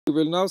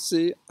We will now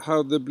see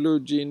how the blue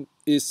gene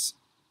is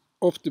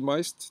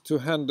optimized to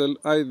handle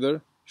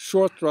either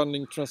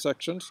short-running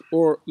transactions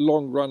or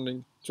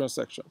long-running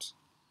transactions.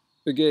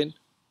 Again,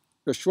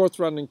 a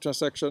short-running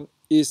transaction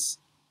is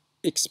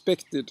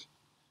expected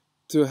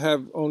to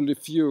have only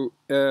few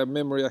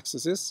memory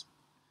accesses,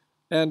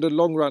 and a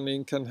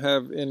long-running can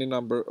have any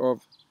number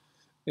of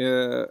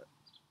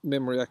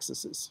memory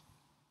accesses.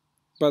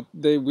 But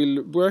they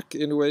will work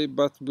anyway,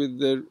 but with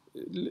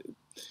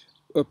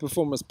a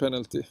performance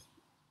penalty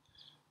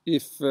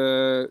if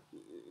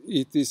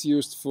it is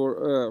used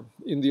for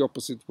in the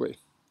opposite way,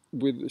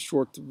 with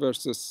short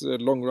versus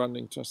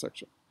long-running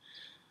transaction.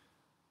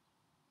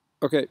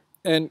 Okay,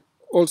 and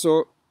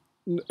also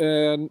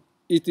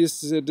it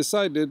is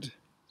decided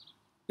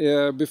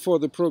before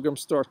the program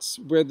starts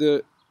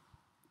whether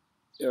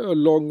a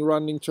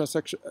long-running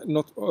transaction,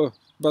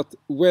 but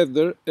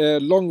whether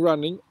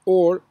long-running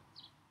or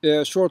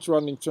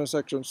short-running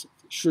transactions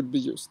should be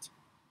used.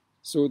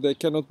 So they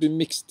cannot be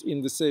mixed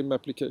in the same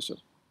application.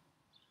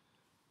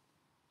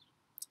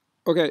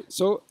 Okay,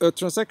 so a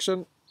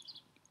transaction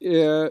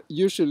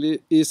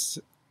usually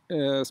is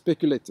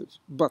speculative,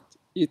 but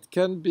it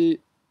can be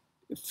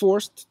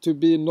forced to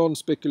be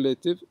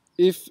non-speculative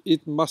if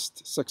it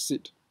must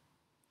succeed.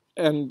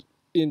 And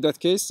in that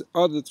case,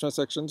 other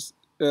transactions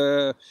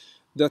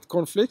that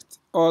conflict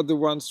are the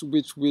ones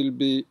which will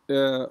be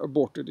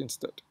aborted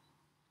instead.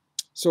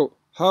 So,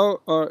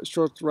 how are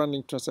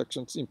short-running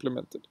transactions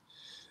implemented?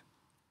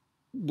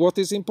 What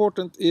is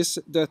important is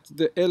that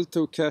the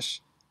L2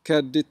 cache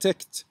can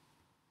detect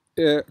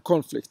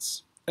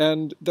conflicts,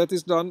 and that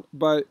is done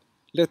by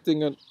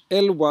letting an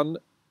L1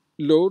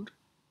 load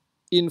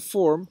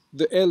inform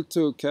the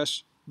L2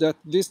 cache that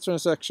this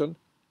transaction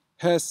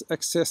has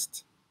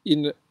accessed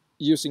in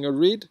using a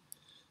read,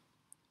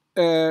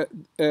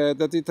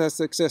 that it has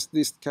accessed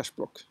this cache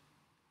block.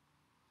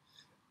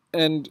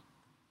 And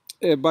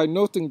by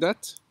noting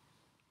that,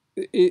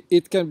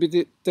 it can be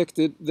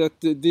detected that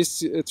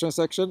this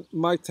transaction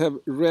might have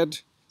read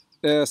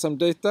some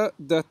data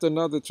that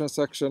another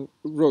transaction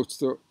wrote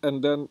to,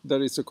 and then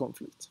there is a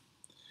conflict.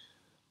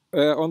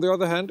 On the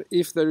other hand,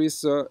 if there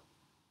is a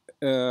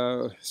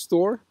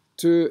store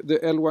to the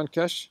L1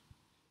 cache,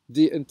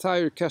 the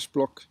entire cache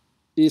block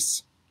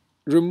is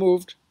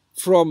removed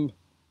from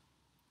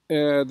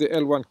the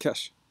L1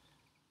 cache,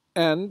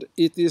 and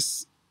it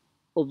is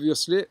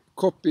obviously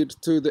copied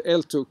to the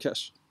L2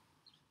 cache.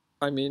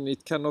 I mean,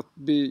 it cannot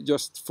be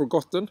just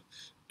forgotten,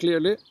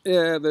 clearly,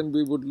 then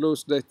we would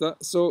lose data.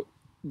 So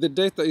the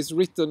data is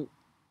written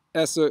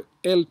as a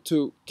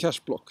L2 cache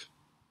block.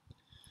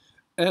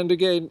 And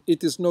again,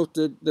 it is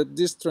noted that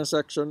this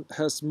transaction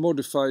has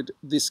modified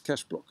this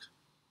cache block.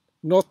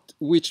 Not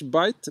which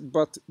byte,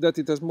 but that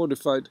it has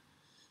modified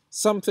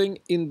something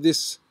in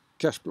this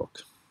cache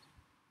block.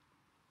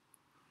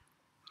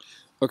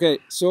 Okay,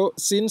 so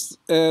since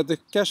the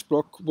cache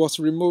block was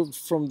removed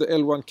from the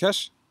L1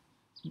 cache,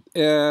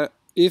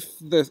 if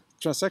the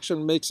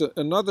transaction makes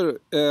another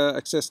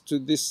access to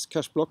this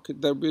cache block,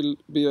 there will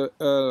be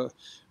a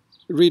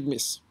read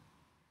miss.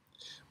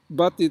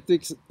 But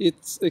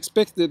it's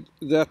expected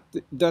that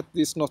that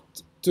is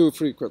not too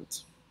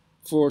frequent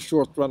for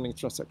short-running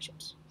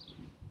transactions.